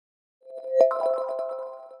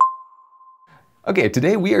Okay,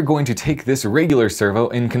 today we are going to take this regular servo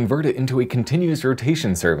and convert it into a continuous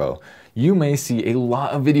rotation servo. You may see a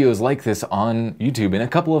lot of videos like this on YouTube, and a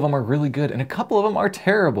couple of them are really good and a couple of them are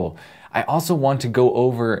terrible. I also want to go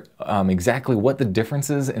over exactly what the difference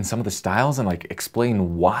is in some of the styles and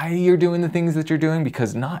explain why you're doing the things that you're doing,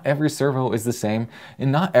 because not every servo is the same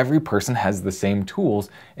and not every person has the same tools,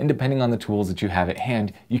 and depending on the tools that you have at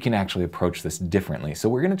hand, you can actually approach this differently. So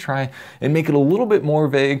we're going to try and make it a little bit more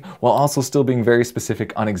vague while also still being very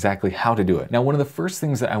specific on exactly how to do it. Now, one of the first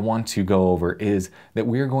things that I want to go over is that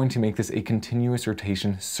we are going to make this a continuous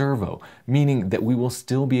rotation servo, meaning that we will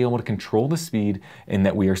still be able to control the speed and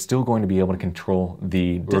that we are still going to be able to control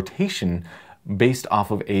the rotation based off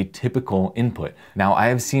of a typical input. Now, I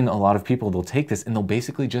have seen a lot of people, they'll take this and they'll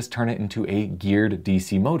basically just turn it into a geared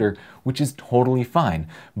DC motor, which is totally fine,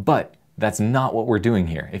 but that's not what we're doing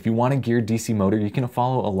here. If you want a geared DC motor, you can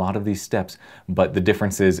follow a lot of these steps, but the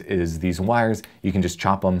difference is these wires, you can just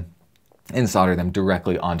chop them and solder them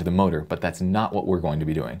directly onto the motor, but that's not what we're going to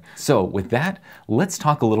be doing. So with that, let's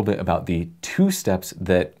talk a little bit about the two steps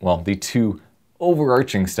that, well, the two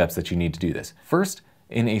overarching steps that you need to do this. First,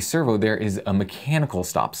 in a servo, there is a mechanical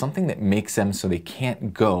stop, something that makes them so they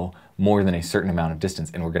can't go more than a certain amount of distance,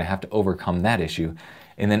 and we're gonna have to overcome that issue.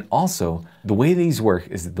 And then also, the way these work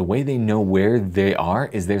is the way they know where they are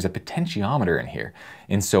is there's a potentiometer in here.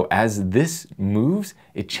 And so as this moves,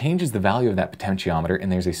 it changes the value of that potentiometer,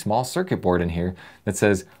 and there's a small circuit board in here that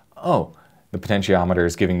says, oh, the potentiometer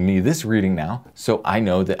is giving me this reading now, so I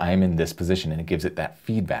know that I am in this position, and it gives it that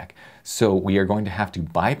feedback. So we are going to have to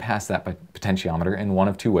bypass that potentiometer in one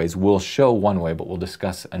of two ways. We'll show one way, but we'll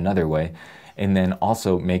discuss another way. And then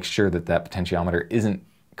also make sure that that potentiometer isn't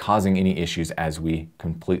causing any issues as we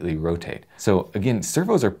completely rotate. So again,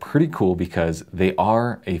 servos are pretty cool because they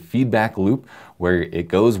are a feedback loop where it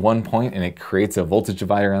goes one point and it creates a voltage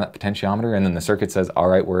divider on that potentiometer, and then the circuit says, all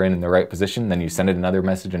right, we're in the right position. Then you send it another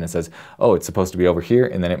message and it says, oh, it's supposed to be over here,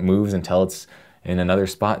 and then it moves until it's in another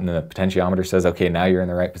spot, and the potentiometer says, okay, now you're in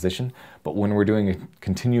the right position. But when we're doing a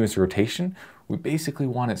continuous rotation, we basically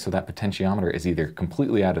want it so that potentiometer is either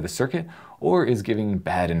completely out of the circuit or is giving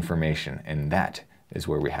bad information, and that is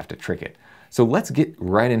where we have to trick it. So let's get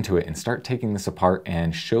right into it and start taking this apart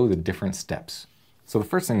and show the different steps. So the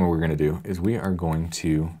first thing we're going to do is we are going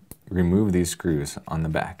to remove these screws on the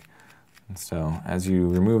back. And so as you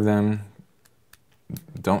remove them,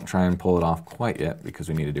 don't try and pull it off quite yet, because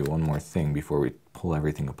we need to do one more thing before we pull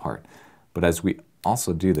everything apart. But as we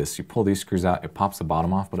also do this, you pull these screws out, it pops the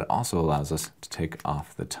bottom off, but it also allows us to take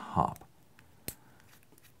off the top.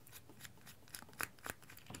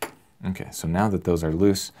 Okay, so now that those are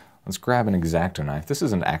loose, let's grab an X-Acto knife. This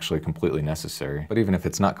isn't actually completely necessary, but even if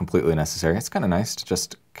it's not completely necessary, it's kind of nice to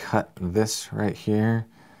just cut this right here,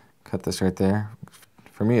 cut this right there.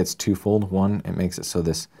 For me, it's twofold. One, it makes it so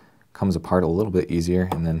this comes apart a little bit easier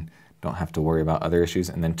and then don't have to worry about other issues.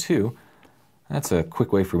 And then two, that's a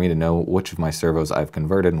quick way for me to know which of my servos I've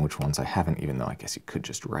converted and which ones I haven't, even though I guess you could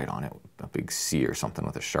just write on it a big C or something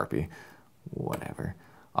with a Sharpie, whatever.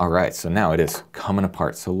 All right, so now it is coming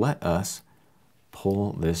apart. So let us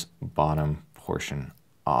pull this bottom portion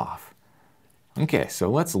off. Okay, so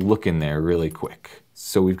let's look in there really quick.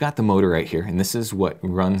 So we've got the motor right here, and this is what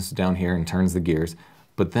runs down here and turns the gears.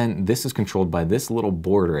 But then this is controlled by this little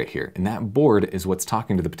board right here. And that board is what's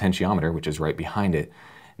talking to the potentiometer, which is right behind it,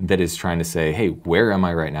 that is trying to say, hey, where am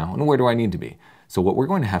I right now and where do I need to be? So what we're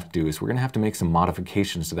going to have to do is we're going to have to make some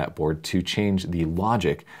modifications to that board to change the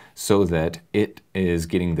logic so that it is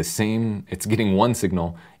getting the same, it's getting one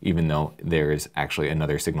signal even though there is actually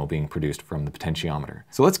another signal being produced from the potentiometer.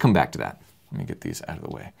 So let's come back to that. Let me get these out of the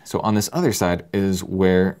way. So on this other side is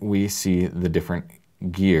where we see the different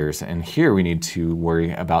gears, and here we need to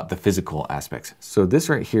worry about the physical aspects. So this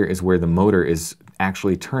right here is where the motor is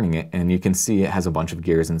actually turning it, and you can see it has a bunch of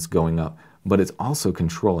gears and it's going up, but it's also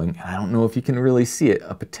controlling, and I don't know if you can really see it,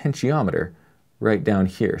 a potentiometer right down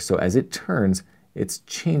here. So as it turns, it's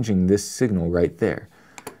changing this signal right there.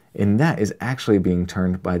 And that is actually being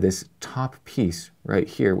turned by this top piece right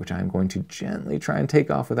here, which I'm going to gently try and take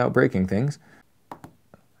off without breaking things.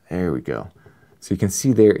 There we go. So you can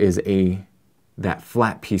see there is that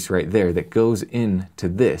flat piece right there that goes into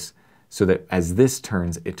this, so that as this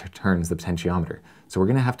turns, it turns the potentiometer. So we're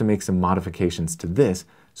going to have to make some modifications to this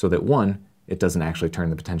so that one, it doesn't actually turn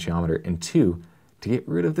the potentiometer, and two, to get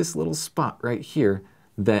rid of this little spot right here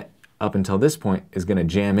that up until this point is going to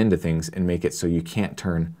jam into things and make it so you can't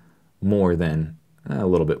turn more than a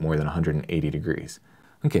little bit more than 180 degrees.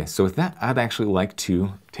 Okay, so with that, I'd actually like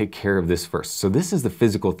to take care of this first. So this is the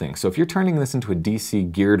physical thing. So if you're turning this into a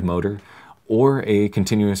DC geared motor, or a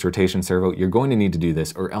continuous rotation servo, you're going to need to do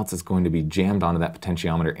this, or else it's going to be jammed onto that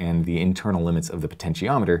potentiometer and the internal limits of the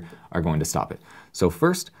potentiometer are going to stop it. So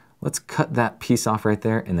first, let's cut that piece off right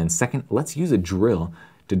there, and then second, let's use a drill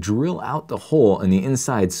to drill out the hole in the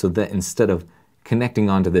inside so that instead of connecting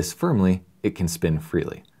onto this firmly, it can spin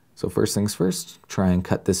freely. So first things first, try and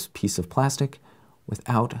cut this piece of plastic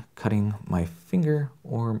without cutting my finger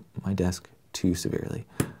or my desk too severely.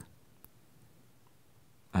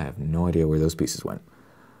 I have no idea where those pieces went.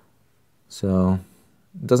 So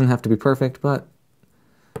it doesn't have to be perfect, but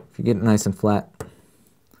if you get it nice and flat,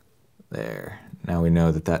 there. Now we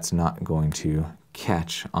know that that's not going to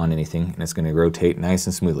catch on anything and it's going to rotate nice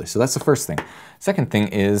and smoothly. So that's the first thing. Second thing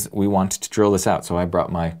is we want to drill this out. So I brought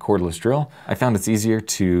my cordless drill. I found it's easier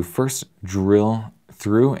to first drill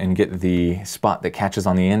through and get the spot that catches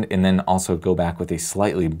on the end, and then also go back with a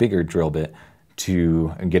slightly bigger drill bit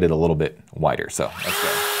to get it a little bit wider. So let's go.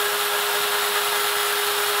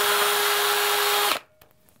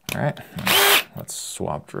 All right, let's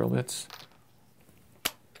swap drill bits.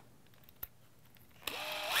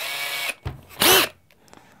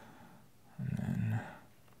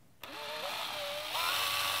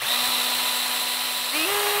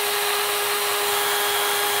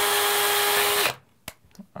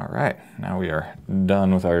 All right, now we are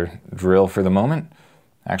done with our drill for the moment.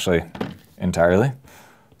 Actually, entirely.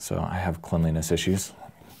 So I have cleanliness issues.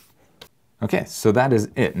 Okay, so that is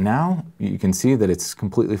it. Now you can see that it's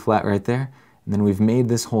completely flat right there. And then we've made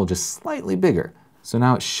this hole just slightly bigger. So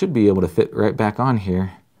now it should be able to fit right back on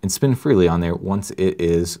here and spin freely on there once it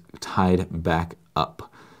is tied back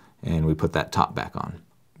up. And we put that top back on.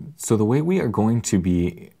 So the way we are going to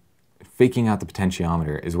be faking out the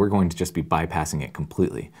potentiometer is we're going to just be bypassing it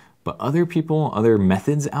completely. But other people, other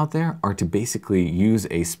methods out there are to basically use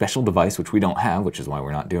a special device, which we don't have, which is why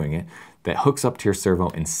we're not doing it, that hooks up to your servo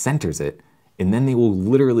and centers it, and then they will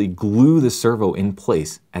literally glue the servo in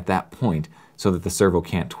place at that point so that the servo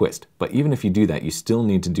can't twist. But even if you do that, you still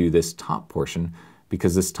need to do this top portion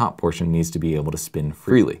because this top portion needs to be able to spin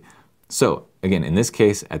freely. So again, in this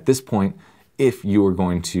case, at this point, if you are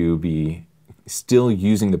going to be still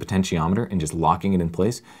using the potentiometer and just locking it in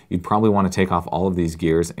place, you'd probably want to take off all of these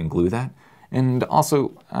gears and glue that. And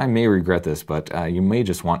also, I may regret this, but you may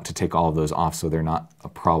just want to take all of those off so they're not a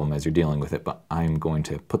problem as you're dealing with it. But I'm going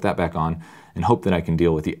to put that back on and hope that I can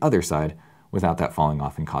deal with the other side without that falling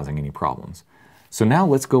off and causing any problems. So now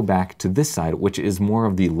let's go back to this side, which is more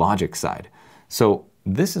of the logic side. So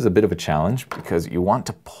this is a bit of a challenge because you want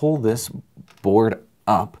to pull this board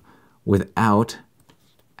up without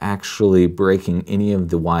actually breaking any of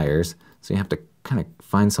the wires. So you have to kind of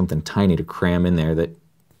find something tiny to cram in there that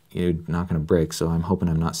you're not going to break. So I'm hoping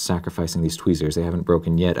I'm not sacrificing these tweezers. They haven't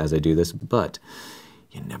broken yet as I do this, but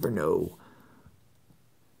you never know.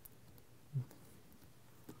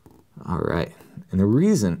 All right. And the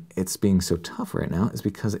reason it's being so tough right now is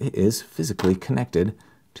because it is physically connected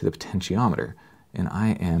to the potentiometer. And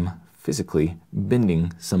I am physically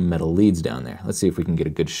bending some metal leads down there. Let's see if we can get a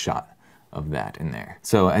good shot of that in there.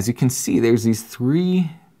 So as you can see, there's these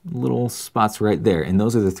three little spots right there, and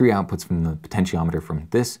those are the three outputs from the potentiometer from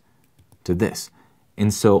this to this.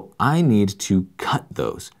 And so I need to cut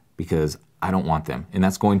those because I don't want them. And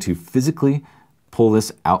that's going to physically pull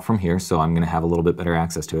this out from here, so I'm going to have a little bit better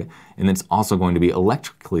access to it. And it's also going to be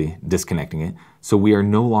electrically disconnecting it, so we are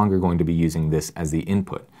no longer going to be using this as the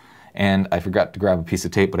input. And I forgot to grab a piece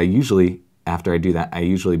of tape, but I usually, after I do that, I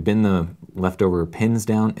usually bin the leftover pins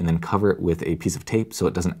down and then cover it with a piece of tape so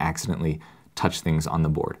it doesn't accidentally touch things on the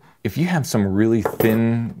board. If you have some really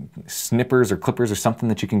thin snippers or clippers or something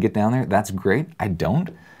that you can get down there, that's great. I don't.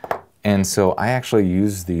 And so I actually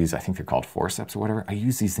use these, I think they're called forceps or whatever. I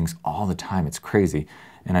use these things all the time. It's crazy.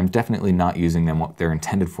 And I'm definitely not using them what they're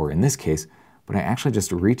intended for in this case, but I actually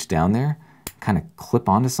just reach down there, kind of clip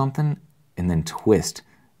onto something and then twist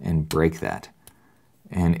and break that.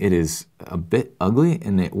 And it is a bit ugly,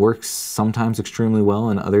 and it works sometimes extremely well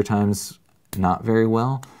and other times not very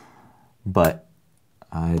well, but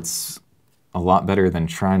it's a lot better than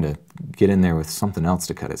trying to get in there with something else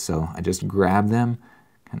to cut it. So I just grab them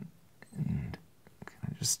and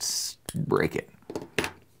just break it.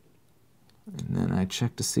 And then I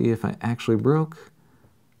check to see if I actually broke.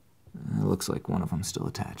 It looks like one of them's still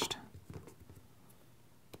attached.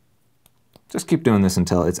 Just keep doing this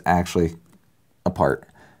until it's actually apart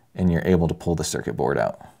and you're able to pull the circuit board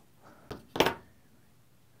out. Gotta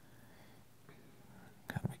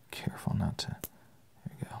be careful not to,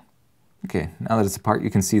 there we go. Okay, now that it's apart, you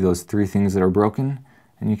can see those three things that are broken,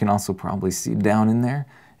 and you can also probably see down in there,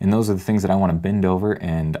 and those are the things that I want to bend over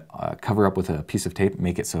and cover up with a piece of tape,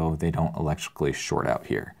 make it so they don't electrically short out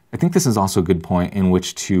here. I think this is also a good point in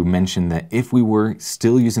which to mention that if we were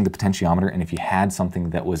still using the potentiometer and if you had something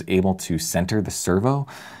that was able to center the servo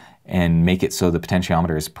and make it so the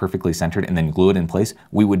potentiometer is perfectly centered and then glue it in place,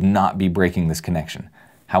 we would not be breaking this connection.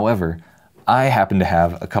 However, I happen to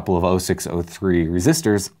have a couple of 0603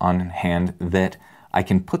 resistors on hand that I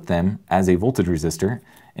can put them as a voltage resistor,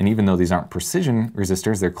 and even though these aren't precision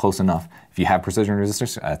resistors, they're close enough. If you have precision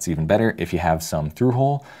resistors, that's even better. If you have some through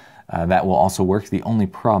hole, that will also work. The only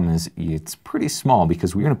problem is it's pretty small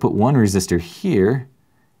because we're going to put one resistor here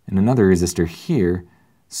and another resistor here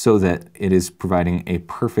so that it is providing a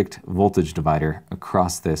perfect voltage divider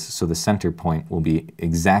across this, so the center point will be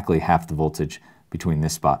exactly half the voltage between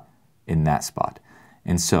this spot and that spot.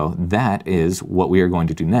 And so that is what we are going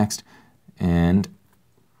to do next, and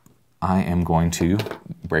I am going to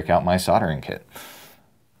break out my soldering kit.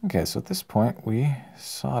 Okay, so at this point we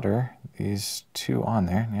solder these two on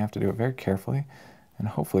there, and you have to do it very carefully, and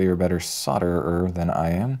hopefully you're a better solderer than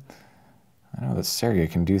I am. I know that Sergey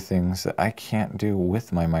can do things that I can't do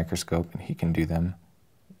with my microscope, and he can do them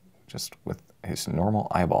just with his normal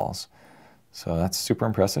eyeballs. So that's super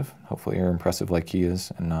impressive. Hopefully you're impressive like he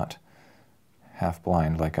is and not half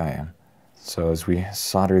blind like I am. So as we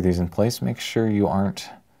solder these in place, make sure you aren't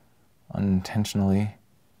unintentionally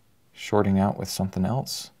shorting out with something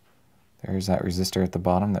else. There's that resistor at the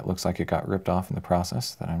bottom that looks like it got ripped off in the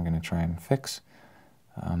process that I'm going to try and fix.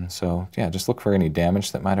 So yeah, just look for any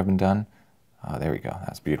damage that might have been done. There we go,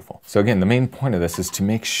 that's beautiful. So again, the main point of this is to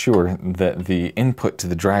make sure that the input to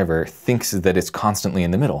the driver thinks that it's constantly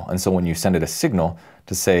in the middle. And so when you send it a signal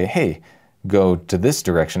to say, hey, go to this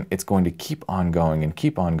direction, it's going to keep on going and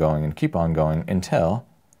keep on going and keep on going until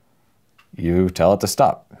you tell it to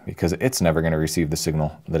stop, because it's never going to receive the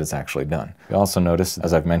signal that it's actually done. You also notice,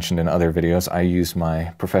 as I've mentioned in other videos, I use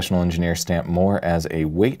my professional engineer stamp more as a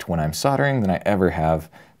weight when I'm soldering than I ever have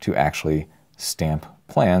to actually stamp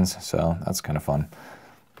plans, so that's kind of fun.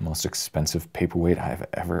 The most expensive paperweight I've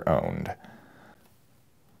ever owned.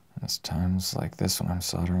 There's times like this when I'm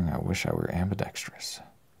soldering, I wish I were ambidextrous.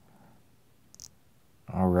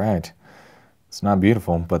 All right. It's not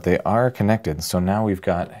beautiful, but they are connected. So now we've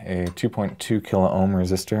got a 2.2 kilo ohm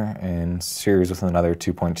resistor in series with another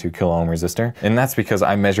 2.2 kilo ohm resistor. And that's because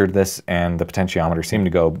I measured this and the potentiometer seemed to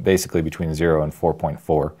go basically between 0 and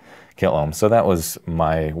 4.4 kilo ohms. So that was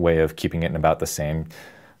my way of keeping it in about the same.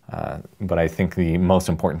 But I think the most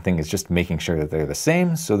important thing is just making sure that they're the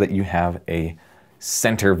same so that you have a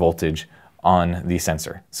center voltage on the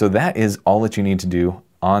sensor. So that is all that you need to do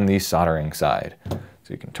on the soldering side.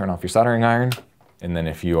 So you can turn off your soldering iron, and then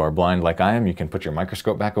if you are blind like I am, you can put your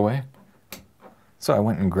microscope back away. So I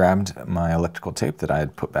went and grabbed my electrical tape that I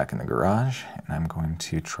had put back in the garage, and I'm going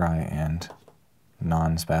to try and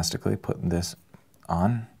non-spastically put this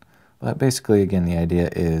on. But basically, again, the idea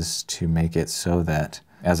is to make it so that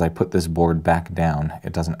as I put this board back down,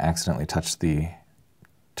 it doesn't accidentally touch the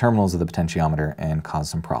terminals of the potentiometer and cause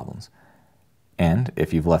some problems. And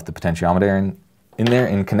if you've left the potentiometer in there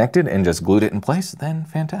and connected and just glued it in place, then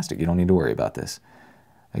fantastic, you don't need to worry about this.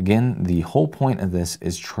 Again, the whole point of this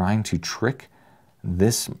is trying to trick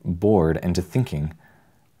this board into thinking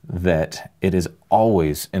that it is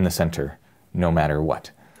always in the center, no matter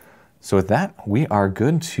what. So with that, we are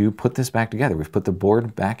good to put this back together. We've put the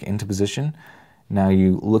board back into position. Now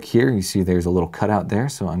you look here, you see there's a little cutout there,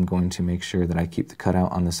 so I'm going to make sure that I keep the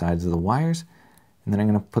cutout on the sides of the wires, and then I'm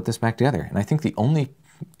going to put this back together. And I think the only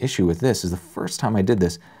issue with this is the first time I did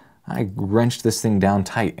this, I wrenched this thing down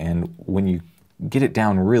tight, and when you get it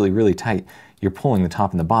down really, really tight, you're pulling the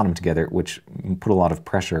top and the bottom together, which put a lot of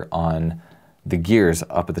pressure on the gears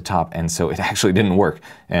up at the top, and so it actually didn't work,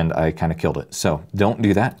 and I kind of killed it. So don't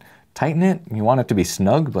do that. Tighten it. You want it to be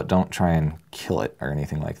snug, but don't try and kill it or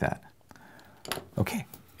anything like that. Okay,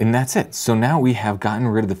 and that's it. So now we have gotten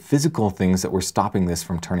rid of the physical things that were stopping this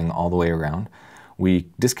from turning all the way around. We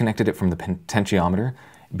disconnected it from the potentiometer.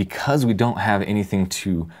 Because we don't have anything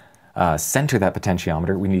to center that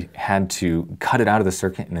potentiometer, we had to cut it out of the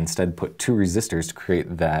circuit and instead put two resistors to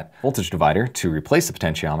create that voltage divider to replace the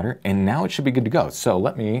potentiometer, and now it should be good to go. So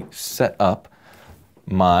let me set up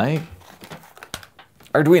my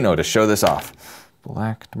Arduino to show this off.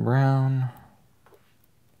 Black to brown,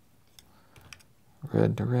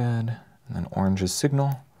 red to red, and then orange is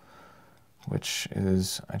signal, which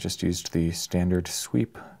is, I just used the standard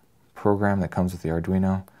sweep program that comes with the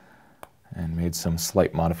Arduino and made some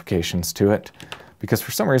slight modifications to it because for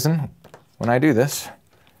some reason when I do this,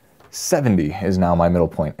 70 is now my middle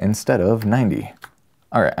point instead of 90.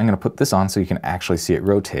 All right, I'm going to put this on so you can actually see it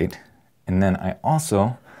rotate, and then I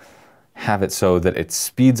also have it so that it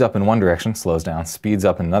speeds up in one direction, slows down, speeds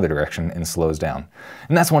up in another direction, and slows down.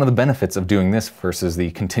 And that's one of the benefits of doing this versus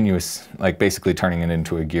the continuous, like basically turning it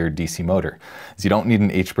into a geared DC motor, is you don't need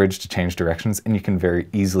an H-bridge to change directions, and you can very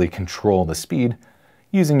easily control the speed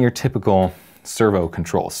using your typical servo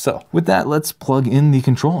controls. So with that, let's plug in the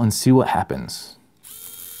control and see what happens.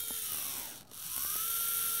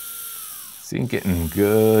 See, getting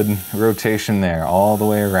good rotation there all the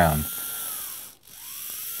way around.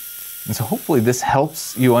 And so hopefully this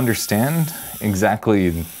helps you understand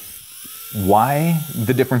exactly why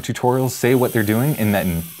the different tutorials say what they're doing, and that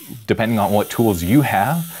depending on what tools you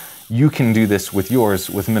have, you can do this with yours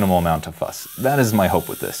with minimal amount of fuss. That is my hope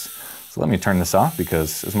with this. So let me turn this off,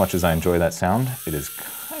 because as much as I enjoy that sound, it is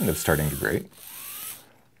kind of starting to grate.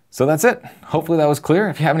 So that's it. Hopefully that was clear.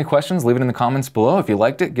 If you have any questions, leave it in the comments below. If you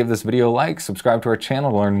liked it, give this video a like, subscribe to our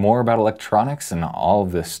channel to learn more about electronics and all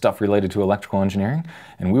of the stuff related to electrical engineering,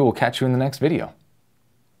 and we will catch you in the next video.